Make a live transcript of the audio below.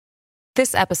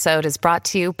This episode is brought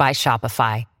to you by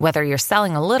Shopify. Whether you're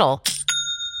selling a little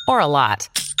or a lot,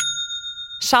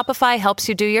 Shopify helps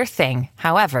you do your thing,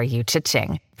 however you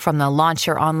cha-ching. From the launch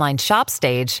your online shop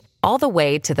stage, all the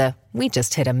way to the we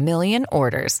just hit 1 million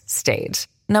orders stage.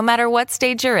 No matter what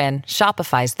stage you're in,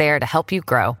 Shopify's there to help you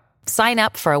grow. Sign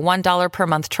up for a $1 per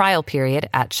month trial period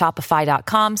at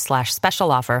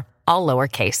shopify.com/special offer, all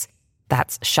lowercase.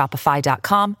 That's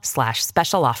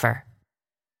shopify.com/special offer.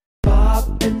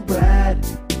 Bob and Brad,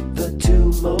 the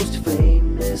two most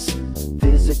famous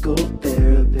physical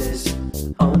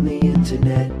therapists on the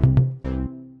internet.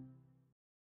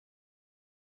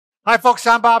 Hi, folks.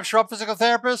 I'm Bob Schrupp, physical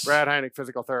therapist. Brad Heineck,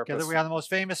 physical therapist. Together we are the most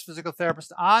famous physical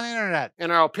therapists on the internet. In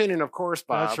our opinion, of course,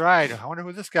 Bob. That's right. I wonder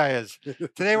who this guy is.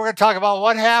 Today we're going to talk about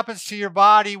what happens to your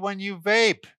body when you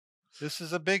vape. This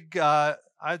is a big,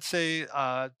 I'd say,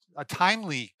 a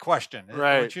timely question,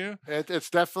 Right. don't you? It's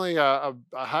definitely a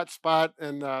hot spot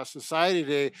in society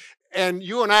today. And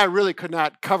you and I really could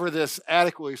not cover this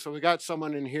adequately, so we got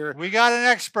someone in here. We got an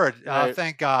expert, Right.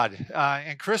 thank God.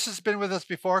 And Chris has been with us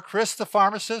before. Chris, the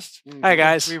pharmacist. Hi,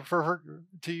 guys. We refer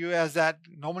to you as that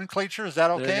nomenclature. Is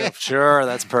that okay? Sure,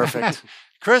 that's perfect.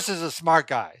 Chris is a smart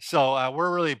guy, so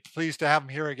we're really pleased to have him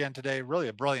here again today. Really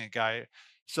a brilliant guy.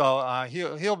 So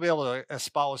he'll be able to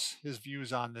espouse his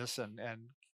views on this and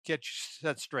get you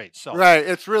set straight. So Right.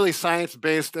 It's really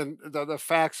science-based, and the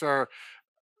facts are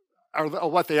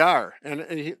what they are. And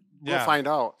we'll Yeah. find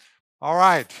out. all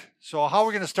right. So how are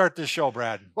we going to start this show,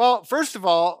 Brad? Well, first of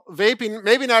all, vaping,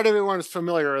 maybe not everyone's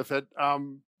familiar with it.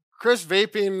 Chris,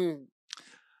 vaping,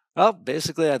 Well,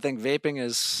 basically, I think vaping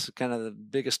is kind of the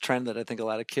biggest trend that I think a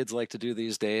lot of kids like to do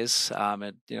these days.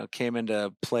 It came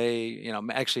into play.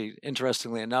 Actually,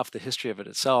 interestingly enough, the history of it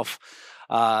itself.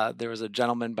 There was a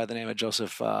gentleman by the name of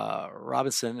Joseph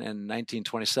Robinson in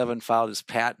 1927 filed his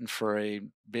patent for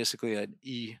basically an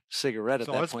e-cigarette at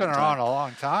So that it's point. been in around time. a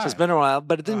long time. So it's been a while,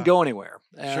 but it didn't go anywhere.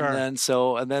 And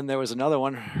Sure. then there was another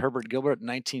one, Herbert Gilbert, in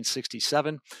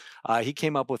 1967. He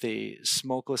came up with a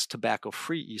smokeless,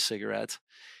 tobacco-free e-cigarette,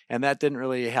 and that didn't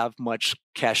really have much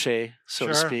cachet, so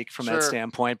to Sure, speak, from sure. that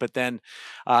standpoint. But then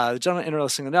the gentleman,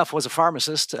 interestingly enough, was a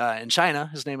pharmacist in China.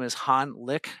 His name is Han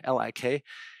Lik, L-I-K.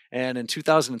 And in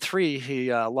 2003,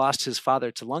 he lost his father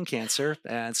to lung cancer.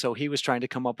 And so he was trying to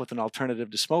come up with an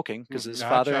alternative to smoking because his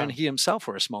father Gotcha. and he himself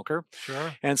were a smoker.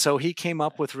 Sure. And so he came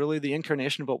up with really the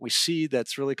incarnation of what we see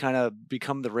that's really kind of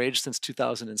become the rage since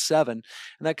 2007.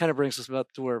 And that kind of brings us about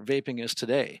to where vaping is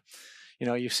today.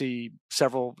 You see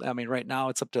several, right now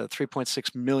it's up to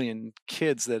 3.6 million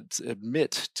kids that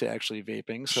admit to actually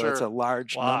vaping. So it's Sure. a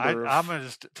large Well, number I'm of. going to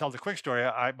just tell the quick story.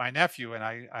 My nephew, and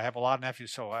I have a lot of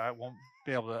nephews, so I won't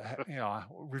be able to,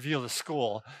 reveal the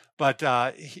school. But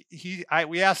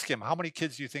we asked him, how many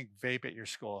kids do you think vape at your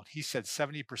school? He said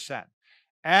 70%.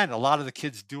 And a lot of the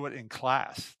kids do it in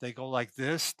class. They go like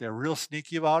this. They're real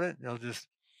sneaky about it. They'll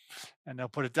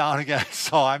put it down again.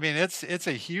 So, it's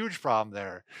a huge problem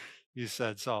there. You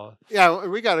said so. yeah,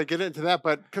 we got to get into that.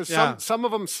 But because Yeah. some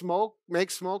of them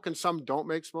make smoke, and some don't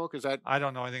make smoke. Is that I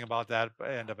don't know anything about that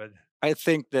end of it. I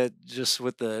think that just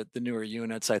with the newer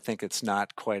units, I think it's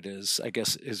not quite as, I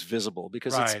guess, as visible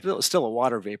because Right. it's still a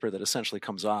water vapor that essentially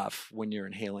comes off when you're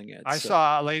inhaling it. I So-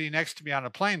 saw a lady next to me on a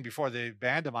plane before they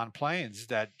banned them on planes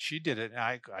that she did it, and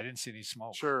I didn't see any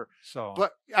smoke. sure? So,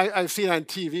 But I've seen on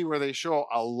TV where they show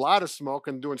a lot of smoke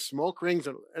and doing smoke rings,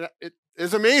 and it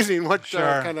is amazing what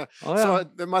Sure. kind of. Oh, So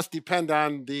yeah. it must depend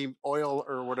on the oil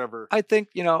or whatever. I think,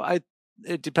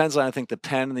 it depends on, I think, the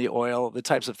pen and the oil, the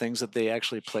types of things that they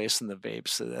actually place in the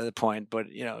vapes at the point. But,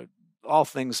 all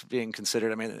things being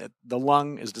considered, the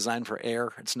lung is designed for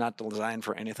air. It's not designed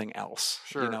for anything else,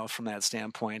 Sure. from that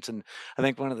standpoint. And I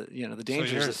think one of the, the so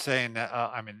dangers. you're that- saying that,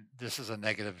 this is a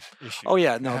negative issue. Oh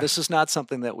yeah, no, this is not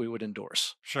something that we would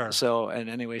endorse. Sure. So in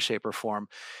any way, shape, or form,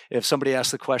 if somebody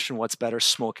asks the question, "What's better,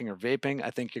 smoking or vaping?"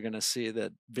 I think you're going to see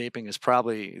that vaping is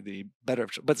probably the better,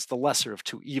 but it's the lesser of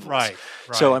two evils. Right.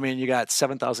 So you got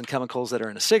 7,000 chemicals that are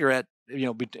in a cigarette,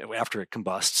 after it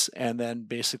combusts, and then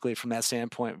basically from that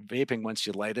standpoint, vaping, once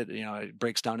you light it, it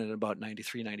breaks down into about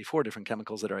 93, 94 different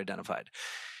chemicals that are identified.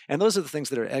 And those are the things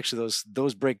that are actually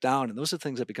those break down, and those are the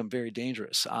things that become very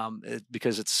dangerous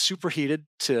because it's superheated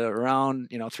to around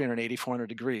 380, 400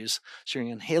 degrees. So you're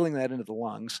inhaling that into the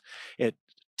lungs. It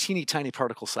teeny tiny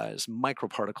particle size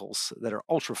microparticles that are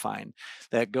ultra fine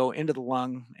that go into the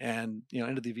lung and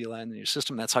into the alveoli in your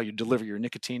system. That's how you deliver your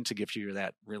nicotine to give you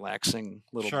that relaxing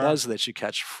little Sure. buzz that you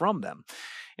catch from them.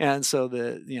 And so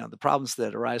the problems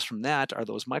that arise from that are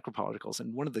those microparticles.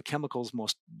 And one of the chemicals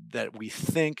most that we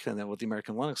think, and then what the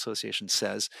American Lung Association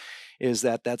says, is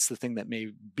that that's the thing that may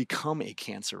become a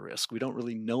cancer risk. We don't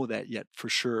really know that yet for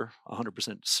sure,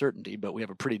 100% certainty, but we have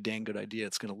a pretty dang good idea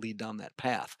it's going to lead down that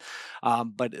path.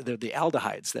 But they're the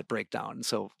aldehydes that break down.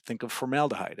 So think of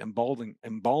formaldehyde,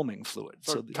 embalming fluid.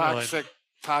 So Really-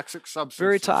 toxic substance.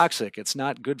 Very toxic. It's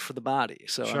not good for the body.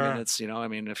 So Sure. I mean, it's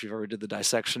if you've ever did the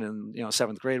dissection in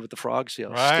 7th grade with the frogs, see how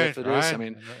Right, stiff it is. I right.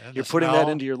 mean, And you're the putting smell,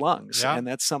 that into your lungs, Yeah. and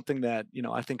that's something that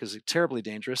I think is terribly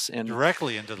dangerous. And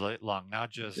directly into the lung,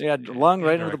 not just lung right into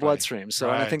the indirectly. bloodstream. So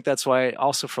and I Right. think that's why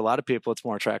also for a lot of people it's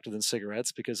more attractive than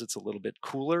cigarettes because it's a little bit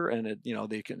cooler and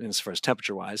they can, as far as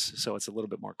temperature wise, so it's a little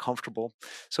bit more comfortable.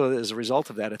 So as a result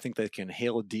of that, I think they can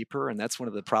inhale deeper, and that's one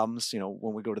of the problems.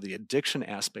 When we go to the addiction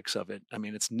aspects of it, I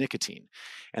mean, it's nicotine.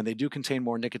 And they do contain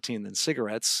more nicotine than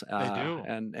cigarettes. They do.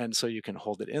 And so you can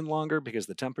hold it in longer because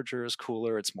the temperature is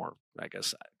cooler. It's more, I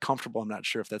guess, comfortable. I'm not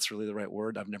sure if that's really the right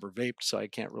word. I've never vaped, so I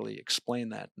can't really explain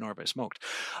that, nor have I smoked.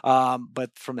 But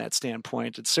from that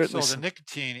standpoint, it's certainly... So the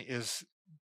nicotine is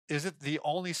it the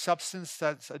only substance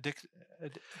that's addictive?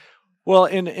 Well,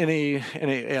 in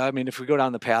I mean, if we go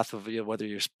down the path of whether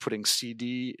you're putting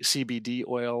CBD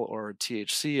oil or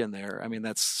THC in there, I mean,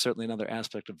 that's certainly another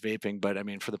aspect of vaping. But I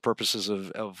mean, for the purposes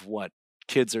of what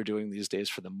kids are doing these days,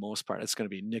 for the most part, it's going to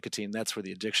be nicotine. That's where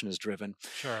the addiction is driven.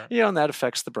 Sure. And that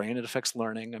affects the brain. It affects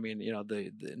learning. I mean,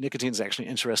 the nicotine is actually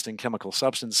an interesting chemical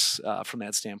substance from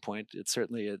that standpoint. It's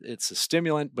a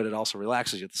stimulant, but it also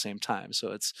relaxes you at the same time.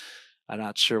 So I'm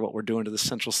not sure what we're doing to the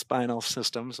central spinal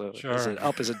system. So Sure. is it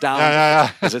up? Is it down?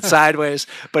 Yeah. Is it sideways?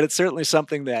 But it's certainly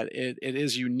something that it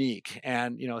is unique.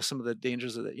 And, some of the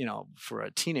dangers of for a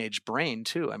teenage brain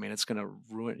too. I mean, it's going to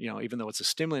ruin, even though it's a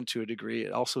stimulant to a degree,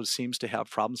 it also seems to have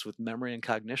problems with memory and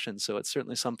cognition. So it's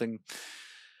certainly something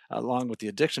along with the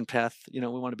addiction path, we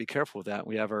want to be careful with that.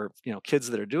 We have our, kids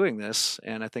that are doing this.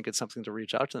 And I think it's something to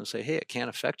reach out to them and say, hey, it can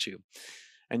affect you.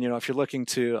 And, if you're looking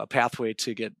to a pathway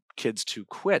to get kids to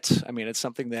quit, I mean, it's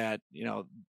something that,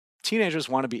 teenagers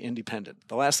want to be independent.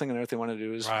 The last thing on earth they want to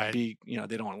do is Right. be, they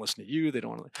don't want to listen to you. They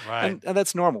don't want to, Right. and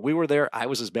that's normal. We were there. I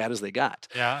was as bad as they got.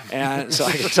 Yeah. And so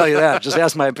I can tell you that. Just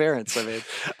ask my parents. I mean,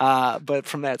 but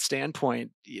from that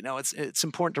standpoint, it's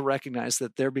important to recognize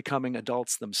that they're becoming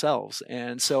adults themselves.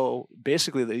 And so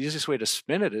basically the easiest way to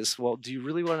spin it is, well, do you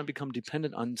really want to become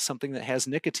dependent on something that has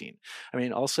nicotine? I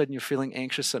mean, all of a sudden you're feeling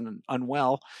anxious and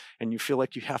unwell, and you feel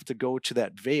like you have to go to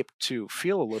that vape to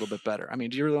feel a little bit better. I mean,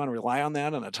 do you really want to rely on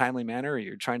that in a timely manner? Or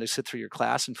you're trying to sit through your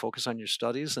class and focus on your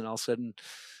studies, and all of a sudden,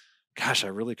 gosh, I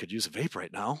really could use a vape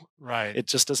right now. Right. It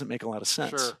just doesn't make a lot of sense.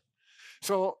 Sure.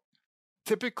 So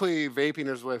typically vaping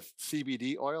is with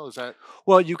CBD oil. Is that?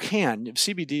 Well, you can.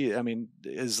 CBD, I mean,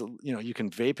 is, you can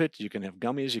vape it, you can have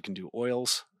gummies, you can do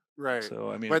oils. Right. So,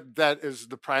 I mean, But that is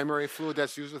the primary fluid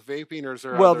that's used with vaping, or is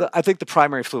there? well, other... I think the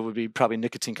primary fluid would be probably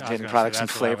nicotine I was containing gonna say, products and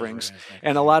that's what I was flavorings. reading, is And a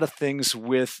nicotine. lot of things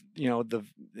with, the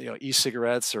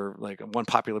e-cigarettes, or like one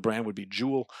popular brand would be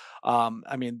Juul.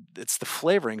 I mean, it's the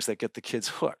flavorings that get the kids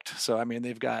hooked. So, I mean,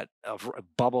 they've got a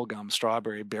bubble gum,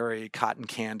 strawberry, berry, cotton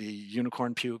candy,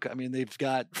 unicorn puke. I mean, they've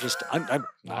got just, I'm not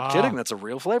Wow. kidding, that's a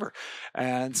real flavor.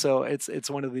 And so it's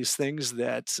one of these things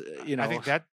that, I think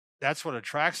that's what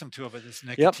attracts them to it, but it's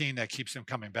nicotine that keeps them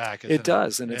coming back. Isn't it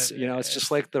does. And it's, it's just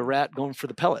like the rat going for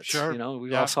the pellets. Sure. We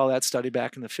Yeah. all saw that study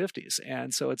back in the 50s.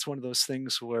 And so it's one of those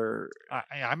things where,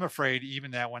 I'm afraid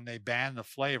even that when they ban the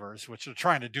flavors, which they're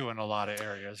trying to do in a lot of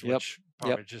areas, Yep. which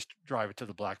probably just drive it to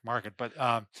the black market. But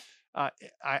I'm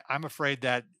afraid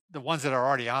that the ones that are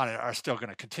already on it are still going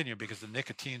to continue because the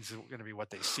nicotine's going to be what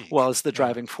they seek. well, it's the Yeah.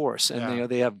 driving force. And, Yeah.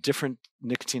 they have different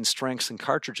nicotine strengths in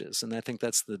cartridges. And I think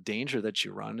that's the danger that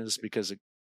you run, is because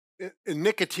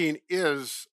nicotine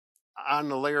is on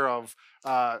the layer of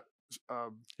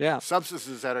yeah.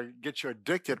 substances that get you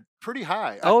addicted pretty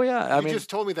high. Oh, yeah. You just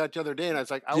told me that the other day, and I was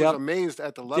like, I was Yep. amazed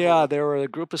at the level. Yeah, there were a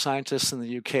group of scientists in the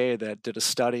UK that did a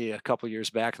study a couple years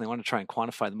back, and they wanted to try and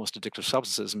quantify the most addictive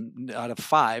substances. And out of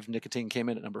 5, nicotine came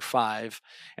in at number 5,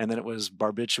 and then it was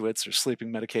barbiturates or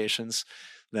sleeping medications.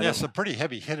 Then Yeah, it- some pretty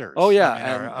heavy hitters. Oh yeah,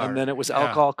 I mean, and then it was yeah.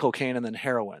 alcohol, cocaine, and then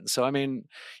heroin. So I mean,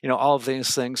 all of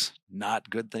these things, not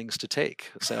good things to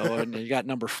take. So and you got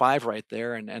number 5 right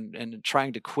there, and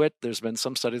trying to quit. There's been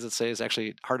some studies that say it's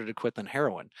actually harder to quit than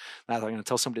heroin. Not that I'm going to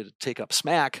tell somebody to take up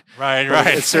smack. Right, but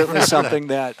right. It's certainly something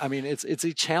that, I mean, it's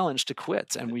a challenge to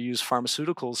quit, and we use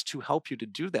pharmaceuticals to help you to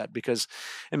do that, because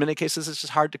in many cases it's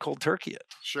just hard to cold turkey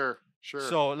it. Sure.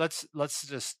 So let's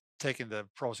just take in the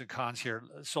pros and cons here.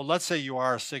 So let's say you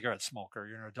are a cigarette smoker,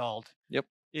 you're an adult. Yep.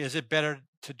 Is it better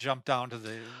to jump down to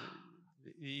the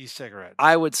the e-cigarette.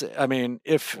 I would say, I mean,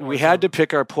 if Or we is had there- to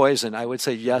pick our poison, I would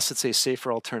say yes, it's a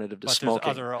safer alternative to but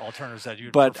smoking. there's other alternatives that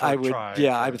you'd But prefer I to would, try.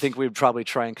 yeah, I would first. think we'd probably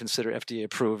try and consider FDA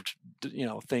approved,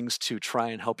 things to try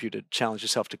and help you to challenge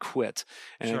yourself to quit.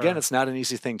 And again, Sure. it's not an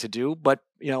easy thing to do. But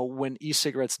when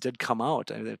e-cigarettes did come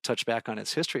out, and touch back on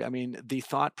its history, I mean, the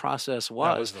thought process That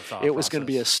was the thought it was going to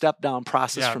be a process. step down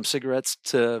process Yeah. from cigarettes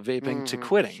to vaping to Mhm,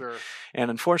 quitting. Sure. And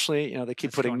unfortunately, they keep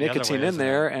It's putting going the other nicotine way, in isn't it?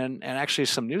 there, and actually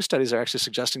some new studies are actually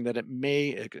suggesting that it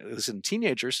may, as in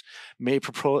teenagers, may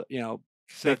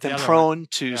Set make the them other way. prone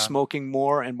to Yeah. smoking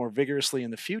more and more vigorously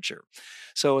in the future.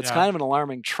 So it's Yeah. kind of an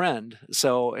alarming trend.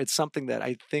 So it's something that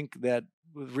I think that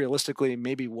realistically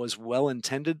maybe was well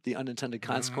intended. The unintended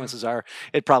Mm-hmm. consequences are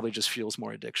it probably just fuels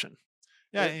more addiction.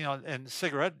 Yeah, and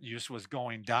cigarette use was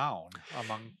going down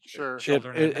among Sure.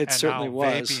 children. It and certainly now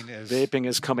was. Vaping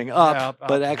is coming Yeah, up, up,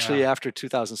 but actually yeah. after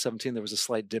 2017 there was a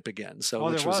slight dip again, so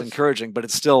Oh, which there was was. encouraging, but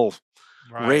it's still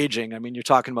Right. raging. I mean, you're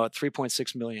talking about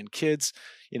 3.6 million kids.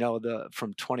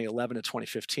 From 2011 to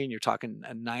 2015, you're talking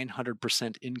a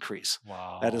 900% increase.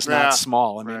 Wow. That is Yeah. not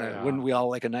small. I mean, Right. wouldn't we all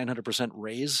like a 900%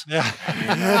 raise? Yeah.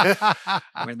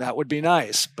 I mean, that would be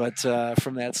nice. But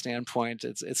from that standpoint,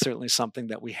 it's certainly something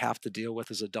that we have to deal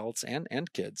with as adults and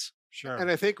kids. Sure.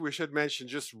 And I think we should mention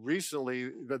just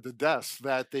recently that the deaths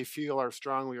that they feel are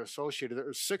strongly associated. There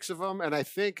are 6 of them, and I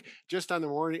think just on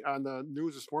the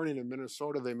news this morning in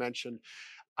Minnesota, they mentioned.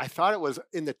 I thought it was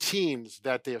in the teens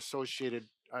that they associated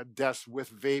deaths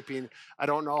with vaping. I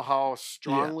don't know how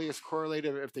strongly it's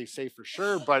correlated, if they say for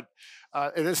sure, but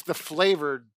it is the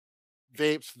flavored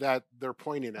vapes that they're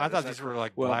pointing at. I Is thought that these were correct?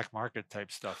 like Well- black market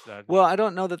type stuff. That Well, I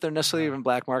don't know that they're necessarily Yeah. even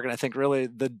black market. I think really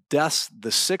the deaths,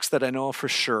 the 6 that I know for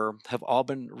sure, have all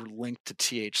been linked to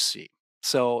THC.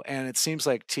 So, and it seems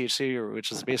like THC,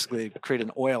 which is basically create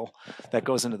an oil that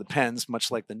goes into the pens, much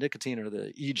like the nicotine or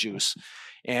the e-juice.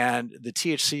 And the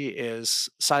THC is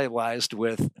solubilized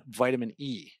with vitamin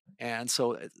E. And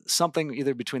so something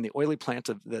either between the oily plant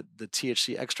that the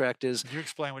THC extract is, Can you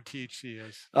explain what THC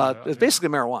is? it's basically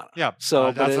marijuana. Yeah. So,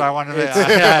 but that's it- what I wanted to. it's-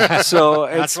 Yeah. So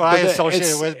That's it's what I but associate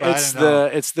it's- with, but I it's didn't know.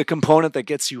 it's the component that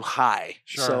gets you high.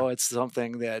 So Sure. it's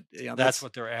something that That's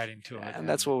what they're adding to it. and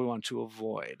that's what we want to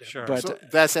avoid. Sure. But So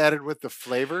that's added with the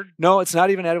flavored. no, it's not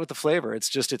even added with the flavor. It's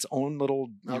just its own little.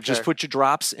 You just Okay. put your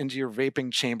drops into your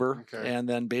vaping chamber, Okay. and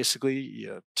then basically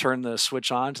you turn the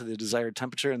switch on to the desired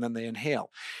temperature, and then they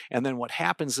inhale. And then what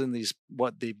happens in these,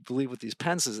 what they believe with these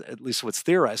pens is, at least what's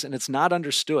theorized, and it's not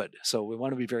understood. So we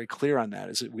want to be very clear on that.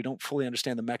 Is that we don't fully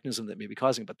understand the mechanism that may be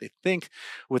causing it, but they think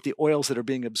with the oils that are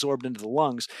being absorbed into the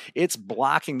lungs, it's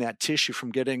blocking that tissue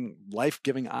from getting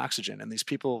life-giving oxygen. And these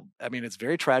people, I mean, it's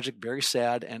very tragic, very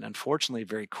sad, and unfortunately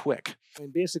very quick. I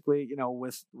mean, basically,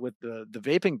 with the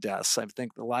vaping deaths, I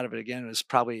think a lot of it again is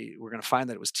probably we're going to find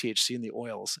that it was THC in the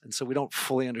oils, and so we don't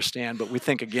fully understand. But we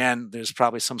think again, there's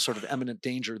probably some sort of imminent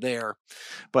danger there.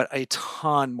 But a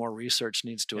ton more research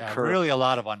needs to Yeah, occur. really a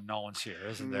lot of unknowns here,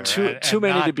 isn't there? Too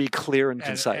many to not- be clear and and-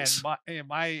 concise. And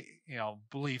my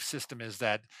belief system is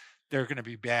that they're going to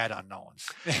be bad unknowns.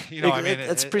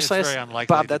 That's precise, It's very unlikely.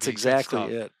 Bob. to That's be good exactly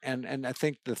stuff. it. And I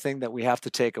think the thing that we have to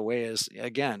take away is,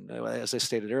 again, as I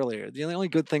stated earlier, the only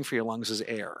good thing for your lungs is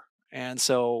air. And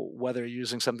so whether you're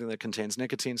using something that contains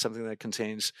nicotine, something that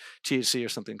contains THC, or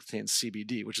something that contains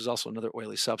CBD, which is also another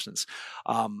oily substance,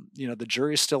 the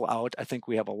jury's still out. I think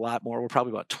we have a lot more. We're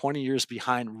probably about 20 years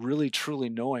behind really truly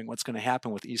knowing what's going to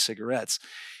happen with e-cigarettes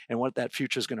and what that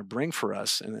future is going to bring for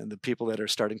us and the people that are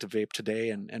starting to vape today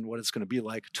and what it's going to be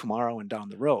like tomorrow and down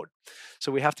the road.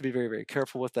 So we have to be very, very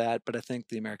careful with that. But I think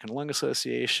the American Lung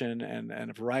Association and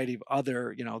a variety of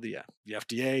other, the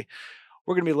FDA,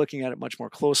 we're going to be looking at it much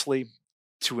more closely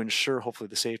to ensure hopefully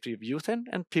the safety of youth and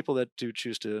people that do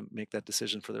choose to make that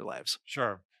decision for their lives.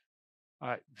 Sure.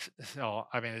 So,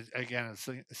 I mean, again,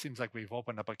 it seems like we've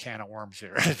opened up a can of worms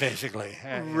here, basically.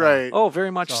 Right. Oh, very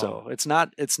much so. So- It's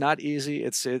not easy.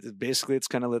 It's basically it's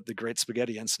kind of like the Great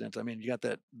Spaghetti Incident. I mean, you got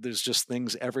that. There's just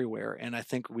things everywhere, and I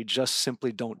think we just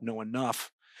simply don't know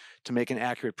enough to make an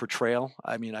accurate portrayal.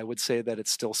 I mean, I would say that it's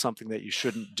still something that you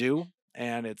shouldn't do,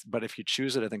 but if you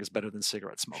choose it, I think it's better than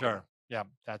cigarette smoking. Sure. Yeah.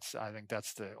 I think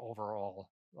that's the overall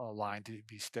line to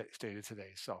be stated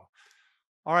today. So,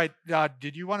 all right.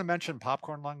 Did you want to mention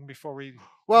popcorn lung before we?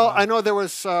 Well, I know there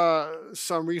was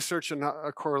some research and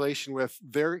a correlation with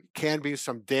there can be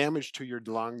some damage to your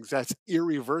lungs that's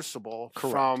irreversible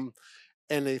Correct. from,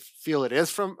 and they feel it is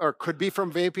from or could be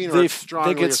from vaping or They it's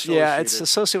strongly think it's associated. it's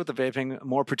associated with the vaping,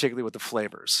 more particularly with the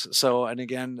flavors. So, and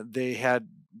again, they had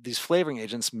these flavoring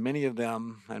agents, many of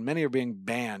them, and many are being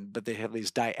banned, but they have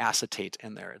these diacetate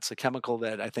in there. It's a chemical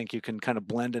that I think you can kind of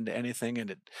blend into anything, and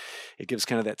it gives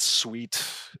kind of that sweet,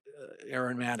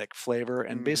 aromatic flavor.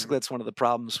 And basically, that's one of the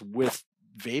problems with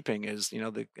vaping is,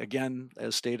 again,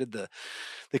 as stated,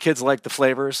 the kids like the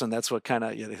flavors, and that's what kind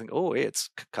of, they think, oh, hey, it's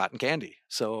cotton candy,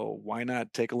 so why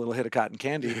not take a little hit of cotton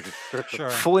candy? Sure.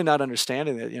 Fully not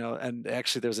understanding that, and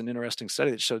actually there's an interesting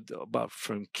study that showed about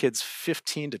from kids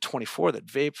 15 to 24 that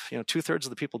vape, 2/3 of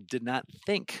the people did not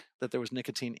think that there was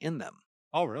nicotine in them.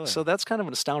 Oh, really? So that's kind of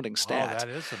an astounding stat. Oh, that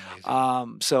is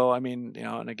amazing. So I mean,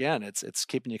 and again, it's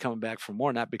keeping you coming back for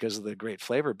more, not because of the great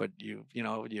flavor, but you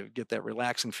get that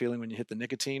relaxing feeling when you hit the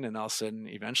nicotine, and all of a sudden,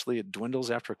 eventually, it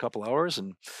dwindles after a couple hours,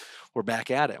 and we're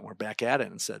back at it.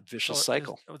 And it's that vicious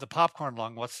cycle. The popcorn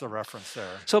lung, what's the reference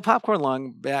there? So popcorn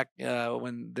lung, back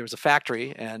when there was a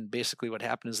factory, and basically what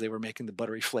happened is they were making the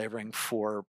buttery flavoring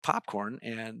for popcorn,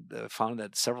 and found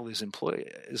that several of these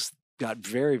employees got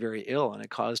very, very ill, and it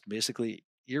caused basically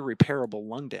irreparable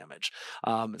lung damage,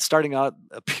 starting out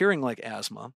appearing like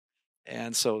asthma,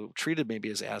 and so treated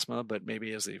maybe as asthma, but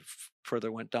maybe as they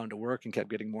further went down to work and kept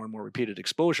getting more and more repeated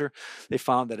exposure, they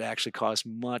found that it actually caused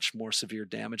much more severe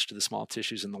damage to the small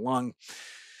tissues in the lung.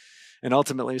 And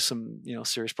ultimately, some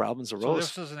serious problems arose. So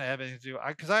this doesn't have anything to do,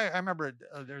 because I remember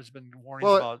there's been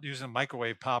warnings about using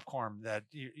microwave popcorn that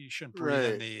you shouldn't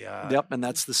breathe in the. Yep, and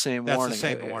that's the same warning.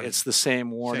 It's the same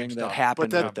warning that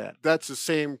happened with that. That's the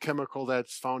same chemical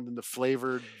that's found in the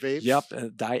flavored vapes. Yep,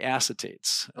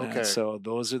 diacetates. Okay. And so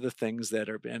those are the things that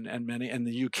are, and many in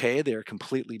the UK they are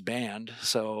completely banned.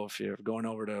 So if you're going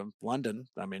over to London,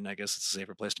 I mean, I guess it's a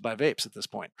safer place to buy vapes at this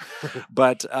point.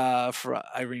 But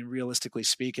realistically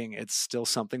speaking, it's still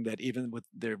something that even with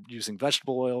they're using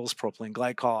vegetable oils, propylene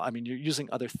glycol, I mean, you're using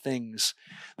other things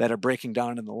that are breaking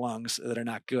down in the lungs that are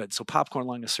not good. So popcorn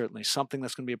lung is certainly something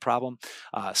that's going to be a problem.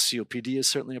 COPD is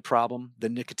certainly a problem. The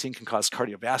nicotine can cause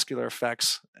cardiovascular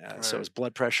effects. So is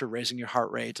blood pressure, raising your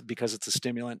heart rate because it's a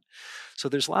stimulant. So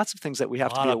there's lots of things that we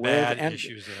have to be aware of. And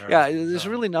there's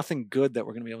really nothing good that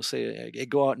we're going to be able to say, hey,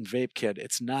 go out and vape, kid.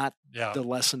 It's not the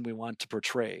lesson we want to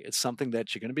portray. It's something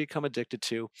that you're going to become addicted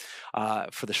to.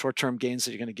 For the short-term gains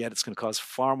that you're going to get, it's going to cause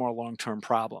far more long-term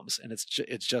problems, and it's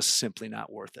just simply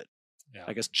not worth it.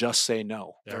 I guess just say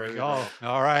no. There we go.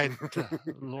 All right. A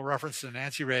little reference to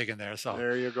Nancy Reagan there. So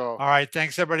there you go. All right.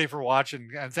 Thanks everybody for watching.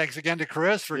 And thanks again to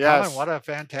Chris for coming. What a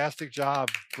fantastic job.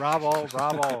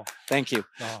 Bravo. Thank you.